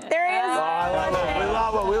 Oh, there he is. Oh, I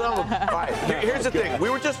love him. We love him. All right. Here's the thing. We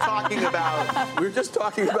were just talking about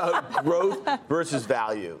growth versus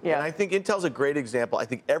value. Yeah. And I think Intel's a great example. I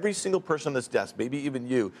think every single person on this desk, maybe even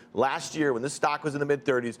you, last year when this stock was in the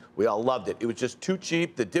mid-30s, we all loved it. It was just too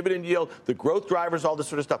cheap. The dividend yield, the growth drivers, all this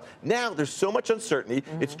sort of stuff. Now there's so much uncertainty.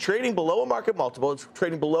 Mm-hmm. It's trading below a market multiple. It's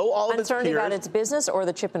trading below all of its peers. Uncertainty about its business or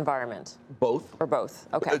the chip environment? Both. Or both.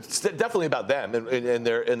 Okay. It's definitely about them and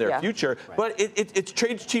their future. Right. But it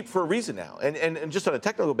trades cheap for a reason now. And just on a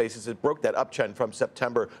technical basis, it broke that uptrend from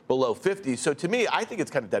September below 50. So to me, I think it's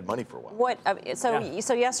kind of dead money for a while.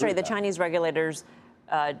 So yesterday, the Chinese regulators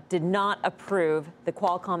did not approve the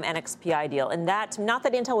Qualcomm NXPI deal. And that, not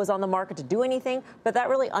that Intel was on the market to do anything, but that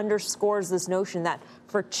really underscores this notion that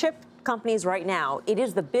for chip companies right now, it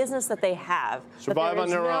is the business that they have. Survive on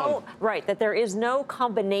their own. Right, that there is no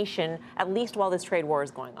combination, at least while this trade war is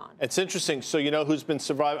going on. It's interesting. So you know who's been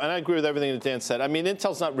surviving, and I agree with everything that Dan said. I mean,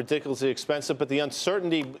 Intel's not ridiculously expensive, but the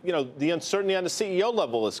uncertainty on the CEO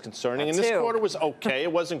level is concerning. And this quarter was okay.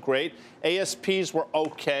 It wasn't great. ASPs were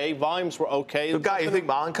okay. Volumes were okay. So, Guy, you think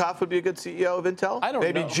Malenkov would be a good CEO of Intel? I don't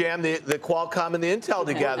know. Maybe jam the Qualcomm and the Intel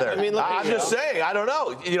together. I mean, I'm just saying. I don't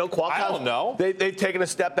know. Qualcomm. I don't know. They've taken a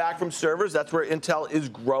step back from servers. That's where Intel is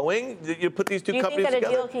growing. You put these two companies together. Do you think that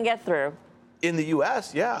a deal can get through? In the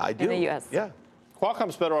U.S., yeah, I do. In the U.S. Yeah.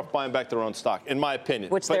 Qualcomm's better off buying back their own stock, in my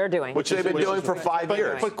opinion. Which they're doing. Which they've been doing for 5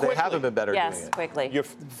 years. But they haven't been better doing it. Yes, quickly. You're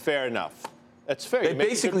fair enough. That's fair. They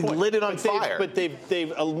basically lit it on fire. But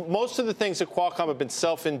they've most of the things at Qualcomm have been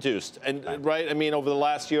self-induced, and right. I mean, over the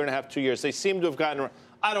last year and a half, 2 years, they seem to have gotten.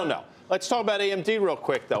 I don't know. Let's talk about AMD real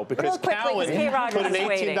quick, though, because Cowen put an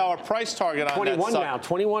 $18 price target on 21 that now,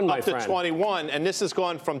 21, my friend. Up to 21, and this has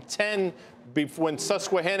gone from 10 when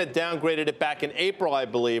Susquehanna downgraded it back in April, I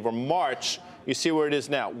believe, or March. You see where it is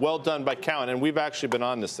now. Well done by Cowen, and we've actually been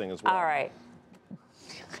on this thing as well. All right.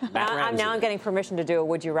 I'm getting permission to do a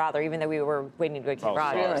would you rather, even though we were waiting to get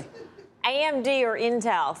Rogers. AMD or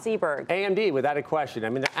Intel, Seberg? AMD, without a question. I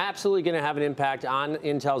mean, they're absolutely going to have an impact on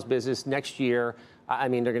Intel's business next year. I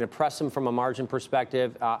mean, they're going to press them from a margin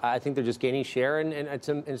perspective. I think they're just gaining share, and it's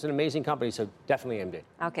an amazing company, so definitely AMD.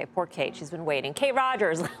 Okay, poor Kate. She's been waiting. Kate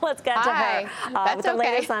Rogers, let's get to her. With the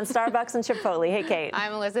latest on Starbucks and Chipotle. Hey, Kate. Hi,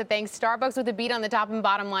 Melissa. Thanks. Starbucks with a beat on the top and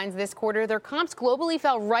bottom lines this quarter. Their comps globally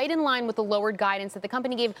fell right in line with the lowered guidance that the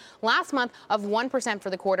company gave last month of 1% for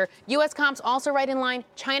the quarter. U.S. comps also right in line.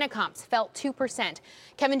 China comps fell 2%.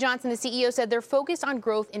 Kevin Johnson, the CEO, said they're focused on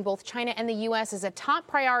growth in both China and the U.S. as a top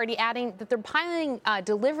priority, adding that they're piloting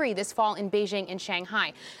delivery this fall in Beijing and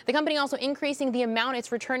Shanghai. The company also increasing the amount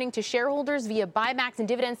it's returning to shareholders via buybacks and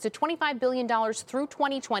dividends to $25 billion through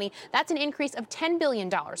 2020. That's an increase of $10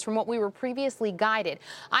 billion from what we were previously guided.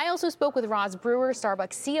 I also spoke with Roz Brewer,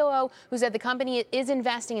 Starbucks COO, who said the company is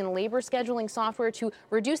investing in labor scheduling software to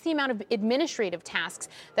reduce the amount of administrative tasks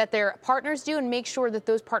that their partners do and make sure that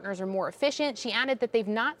those partners are more efficient. She added that they've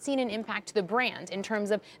not seen an impact to the brand in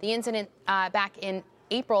terms of the incident back in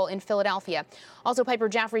April in Philadelphia. Also, Piper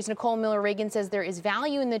Jaffray's Nicole Miller-Reagan says there is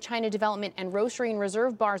value in the China development and roastery and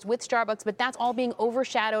reserve bars with Starbucks, but that's all being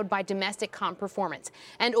overshadowed by domestic comp performance.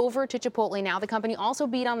 And over to Chipotle now. The company also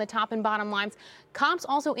beat on the top and bottom lines. Comps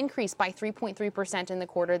also increased by 3.3% in the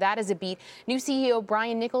quarter. That is a beat. New CEO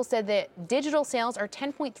Brian Nichols said that digital sales are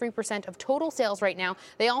 10.3% of total sales right now.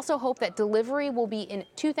 They also hope that delivery will be in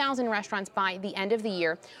 2,000 restaurants by the end of the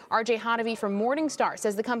year. RJ Hottovy from Morningstar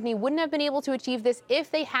says the company wouldn't have been able to achieve this if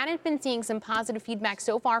if they hadn't been seeing some positive feedback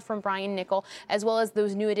so far from Brian Niccol, as well as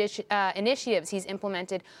those new initiatives he's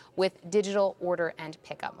implemented with digital order and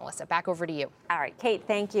pickup. Melissa, back over to you. All right, Kate,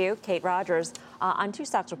 thank you. Kate Rogers, on two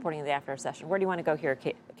stocks reporting in the after session. Where do you want to go here,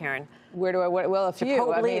 Karen? Where do I? Well, a few.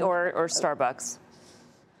 Chipotle or Starbucks?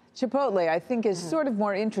 Chipotle, I think, is sort of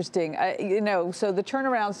more interesting. So the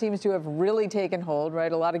turnaround seems to have really taken hold,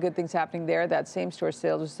 right? A lot of good things happening there. That same-store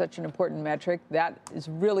sales is such an important metric. That is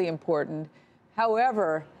really important.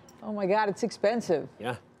 However, oh my God, it's expensive.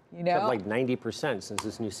 Yeah. You know, like 90% since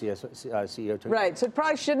this new CEO took. Right. So it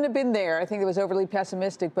probably shouldn't have been there. I think it was overly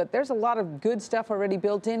pessimistic. But there's a lot of good stuff already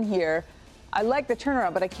built in here. I like the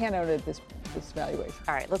turnaround, but I can't own it at this valuation.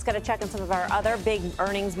 All right, let's get a check on some of our other big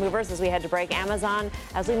earnings movers as we head to break. Amazon,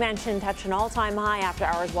 as we mentioned, touched an all-time high after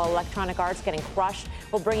hours, while Electronic Arts getting crushed.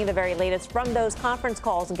 We'll bring you the very latest from those conference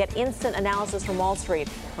calls and get instant analysis from Wall Street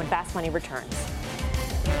when Fast Money returns.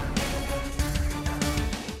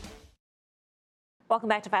 Welcome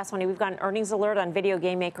back to Fast Money. We've got an earnings alert on video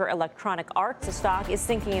game maker Electronic Arts. The stock is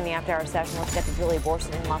sinking in the after-hour session. Let's get to Julia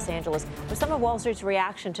Boorstin in Los Angeles with some of Wall Street's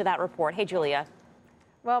reaction to that report. Hey, Julia.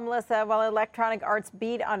 Well, Melissa, while Electronic Arts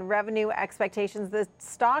beat on revenue expectations, the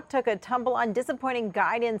stock took a tumble on disappointing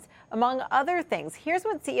guidance, among other things. Here's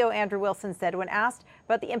what CEO Andrew Wilson said when asked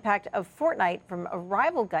about the impact of Fortnite from a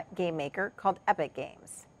rival game maker called Epic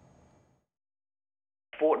Games.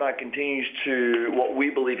 Fortnite continues to, what we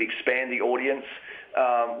believe, expand the audience.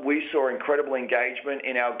 We saw incredible engagement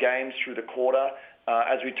in our games through the quarter.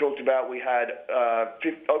 As we talked about, we had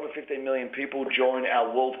over 15 million people join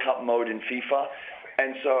our World Cup mode in FIFA.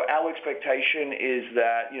 And so our expectation is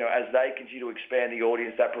that, as they continue to expand the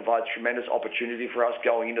audience, that provides tremendous opportunity for us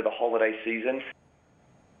going into the holiday season.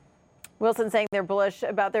 Wilson saying they're bullish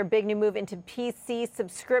about their big new move into PC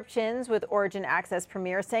subscriptions with Origin Access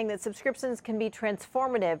Premier, saying that subscriptions can be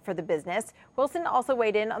transformative for the business. Wilson also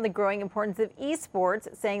weighed in on the growing importance of esports,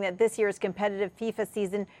 saying that this year's competitive FIFA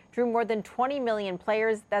season drew more than 20 million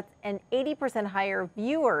players. That's an 80% higher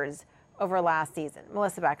viewers over last season.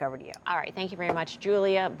 Melissa, back over to you. All right. Thank you very much,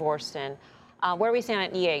 Julia Boorstin. Where do we stand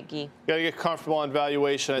at EA, Guy? Got to get comfortable on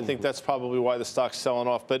valuation. I think that's probably why the stock's selling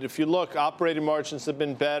off. But if you look, operating margins have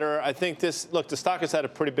been better. I think the stock has had a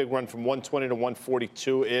pretty big run from 120 to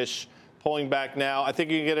 142-ish, pulling back now. I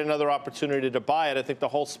think you can get another opportunity to buy it. I think the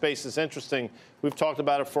whole space is interesting. We've talked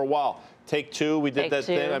about it for a while. Take-Two, we did that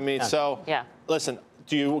thing. I mean, listen,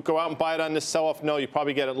 do you go out and buy it on this sell-off? No, you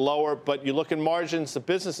probably get it lower. But you look in margins, the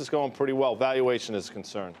business is going pretty well. Valuation is a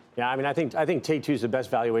concern. Yeah, I mean, I think Take-Two is the best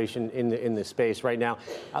valuation in the space right now.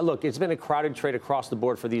 Look, it's been a crowded trade across the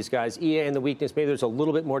board for these guys. EA and the weakness, maybe there's a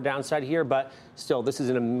little bit more downside here, but still, this is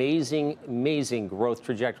an amazing, amazing growth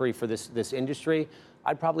trajectory for this industry.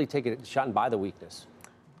 I'd probably take a shot and buy the weakness.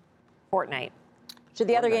 Fortnite. Should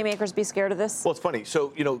the other game makers be scared of this? Well, it's funny.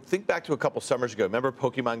 So, think back to a couple summers ago. Remember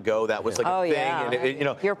Pokemon Go? That was like a thing. Yeah.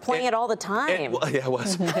 And You're playing it all the time. Yeah, it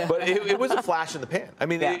was. But it was a flash in the pan. I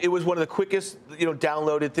mean, it was one of the quickest,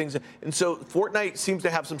 downloaded things. And so Fortnite seems to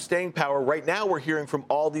have some staying power. Right now, we're hearing from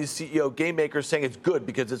all these CEO game makers saying it's good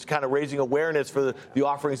because it's kind of raising awareness for the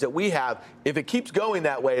offerings that we have. If it keeps going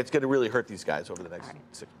that way, it's going to really hurt these guys over the next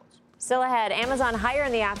 6 months. Still ahead, Amazon higher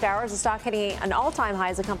in the after hours. The stock hitting an all-time high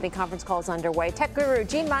as the company conference call is underway. Tech guru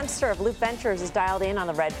Gene Munster of Loop Ventures is dialed in on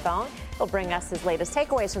the red phone. He'll bring us his latest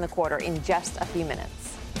takeaways from the quarter in just a few minutes.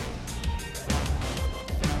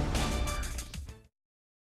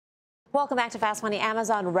 Welcome back to Fast Money.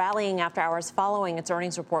 Amazon rallying after hours following its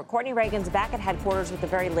earnings report. Courtney Reagan's back at headquarters with the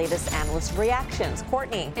very latest analyst reactions.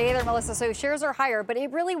 Courtney. Hey there, Melissa. So shares are higher, but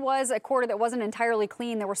it really was a quarter that wasn't entirely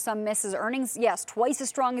clean. There were some misses. Earnings, yes, twice as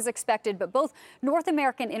strong as expected, but both North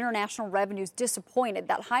American and international revenues disappointed.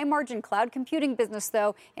 That high-margin cloud computing business,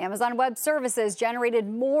 though, Amazon Web Services, generated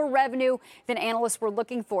more revenue than analysts were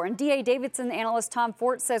looking for. And D.A. Davidson analyst Tom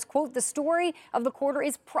Fort says, quote, the story of the quarter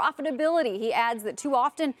is profitability. He adds that too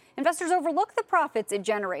often investors overlook the profits it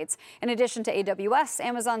generates. In addition to AWS,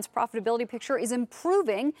 Amazon's profitability picture is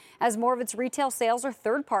improving as more of its retail sales are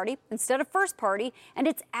third-party instead of first-party, and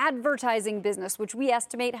its advertising business, which we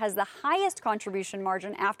estimate has the highest contribution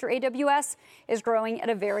margin after AWS, is growing at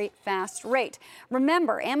a very fast rate.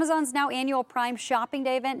 Remember, Amazon's now annual Prime Shopping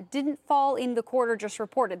Day event didn't fall in the quarter just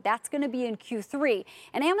reported. That's going to be in Q3.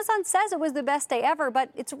 And Amazon says it was the best day ever, but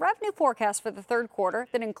its revenue forecast for the third quarter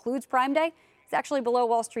that includes Prime Day is actually below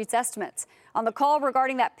Wall Street's estimates. On the call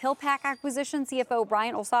regarding that PillPack acquisition, CFO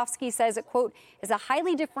Brian Olsavsky says it, quote, is a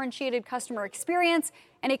highly differentiated customer experience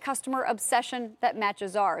and a customer obsession that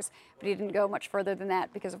matches ours. But he didn't go much further than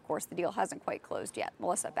that because, of course, the deal hasn't quite closed yet.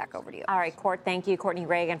 Melissa, back over to you. All right, Court, thank you. Courtney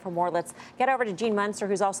Reagan for more. Let's get over to Gene Munster,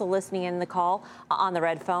 who's also listening in the call on the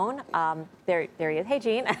red phone. There he is. Hey,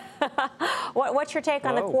 Gene. What's your take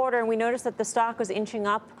on the quarter? And we noticed that the stock was inching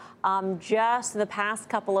up just in the past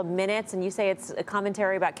couple of minutes, and you say it's a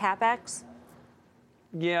commentary about CapEx?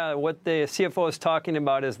 Yeah, what the CFO is talking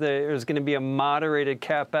about is there's going to be a moderated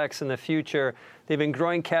CapEx in the future. They've been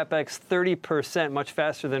growing CapEx 30%, much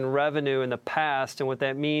faster than revenue in the past. And what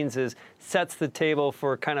that means is sets the table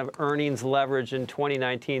for kind of earnings leverage in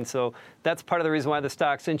 2019. So that's part of the reason why the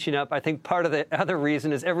stock's inching up. I think part of the other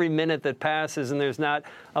reason is every minute that passes and there's not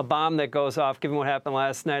a bomb that goes off, given what happened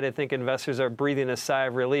last night, I think investors are breathing a sigh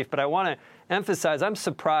of relief. But I want to emphasize, I'm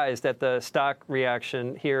surprised at the stock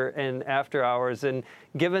reaction here in after hours. And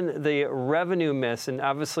given the revenue miss, and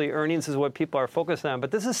obviously earnings is what people are focused on,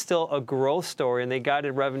 but this is still a growth story, and they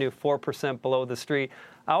guided revenue 4% below the street.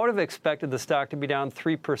 I would have expected the stock to be down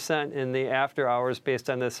 3% in the after hours based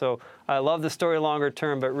on this. So I love the story longer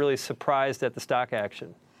term, but really surprised at the stock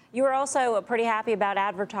action. You were also pretty happy about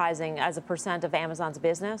advertising as a percent of Amazon's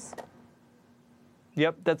business?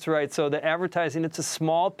 Yep, that's right. So the advertising, it's a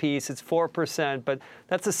small piece. It's 4%, but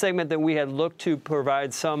that's a segment that we had looked to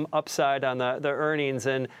provide some upside on the earnings.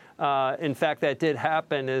 And in fact, that did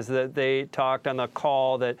happen, is that they talked on the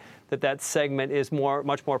call that segment is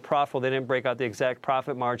much more profitable. They didn't break out the exact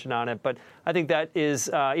profit margin on it. But I think that is,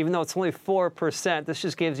 even though it's only 4%, this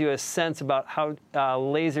just gives you a sense about how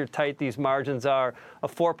laser tight these margins are. A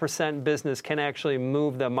 4% business can actually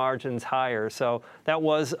move the margins higher. So that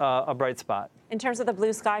was a bright spot. In terms of the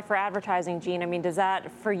blue sky for advertising, Gene, I mean, does that,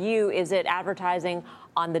 for you, is it advertising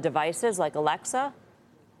on the devices like Alexa?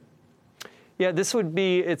 Yeah, this would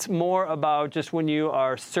be, it's more about just when you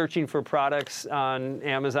are searching for products on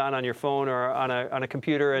Amazon on your phone or on a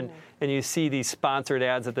computer and you see these sponsored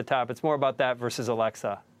ads at the top. It's more about that versus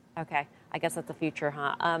Alexa. Okay, I guess that's the future,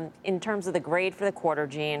 huh? In terms of the grade for the quarter,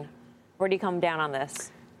 Gene, where do you come down on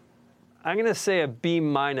this? I'm going to say a B-,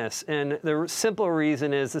 and the simple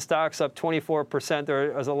reason is the stock's up 24%.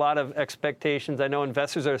 There's a lot of expectations. I know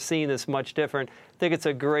investors are seeing this much different. I think it's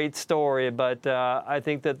a great story, but I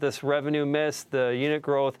think that this revenue miss, the unit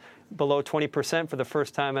growth below 20% for the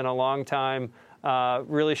first time in a long time,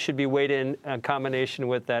 really should be weighed in combination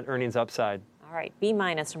with that earnings upside. All right, B-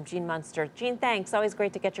 from Gene Munster. Gene, thanks. Always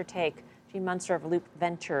great to get your take. Gene Munster of Loop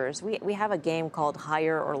Ventures. We have a game called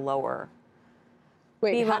Higher or Lower.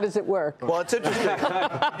 Wait, how does it work? Well, it's interesting.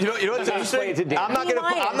 you know what's interesting? I'm not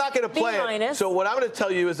going to play it. So what I'm going to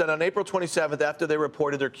tell you is that on April 27th, after they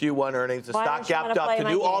reported their Q1 earnings, the stock gapped up to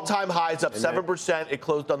new all-time highs, up 7%. It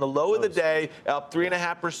closed on the low of the day, up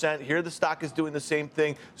 3.5%. Here the stock is doing the same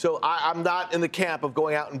thing. So I'm not in the camp of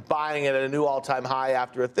going out and buying it at a new all-time high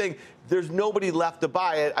after a thing. There's nobody left to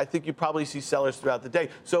buy it. I think you probably see sellers throughout the day.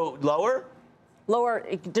 So lower? Lower,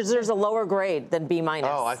 there's a lower grade than B-.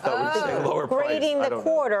 Oh, I thought we were saying lower price. Grading the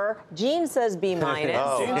quarter, Gene says B-.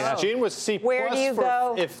 Gene was C+. Where do you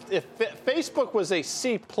go? If Facebook was a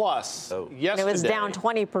C+ yesterday, it was down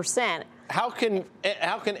 20%. How can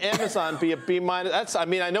Amazon be a B-? That's, I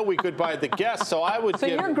mean, I know we could buy the guess, so I would. So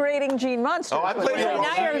you're grading Gene Munster. Oh, I played it.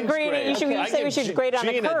 Now you're grading. You say we should grade on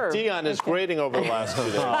the curve. Gene a D on his grading over the last 2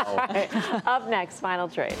 days. All right. Up next, final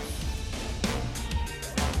trade.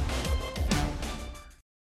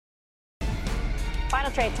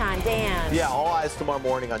 Final trade time, Dan. Yeah, all eyes tomorrow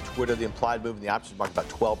morning on Twitter. The implied move in the options market about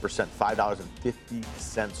 12%,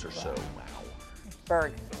 $5.50 or so. Wow.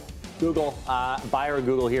 Berg. Google, buyer of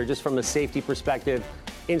Google here, just from a safety perspective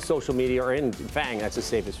in social media or in FANG, that's the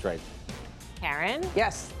safest trade. Karen?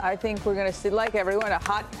 Yes, I think we're going to see, like everyone, a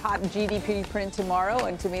hot GDP print tomorrow,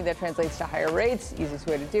 and to me that translates to higher rates. Easiest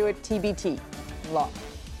way to do it, TBT. Long.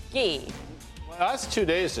 Gee. Well, the last 2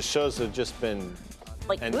 days, the shows have just been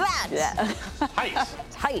like that. Yeah.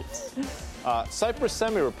 Tight. Cypress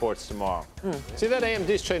Semi reports tomorrow. See, that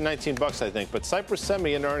AMD's trading $19, I think, but Cypress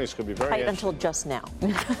Semi in earnings could be very tight until just now.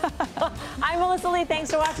 I'm Melissa Lee.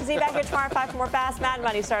 Thanks for watching. See you back here tomorrow at 5 for more Fast Mad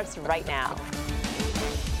Money starts right now.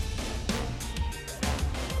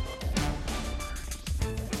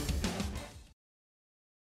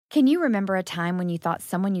 Can you remember a time when you thought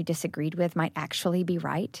someone you disagreed with might actually be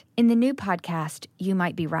right? In the new podcast, You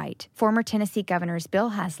Might Be Right, former Tennessee governors Bill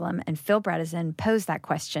Haslam and Phil Bredesen pose that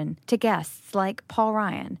question to guests like Paul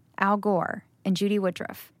Ryan, Al Gore, and Judy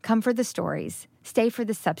Woodruff. Come for the stories, stay for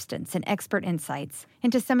the substance and expert insights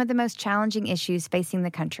into some of the most challenging issues facing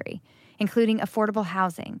the country, including affordable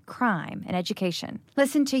housing, crime, and education.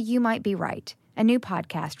 Listen to You Might Be Right, a new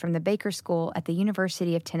podcast from the Baker School at the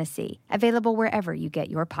University of Tennessee, available wherever you get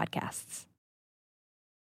your podcasts.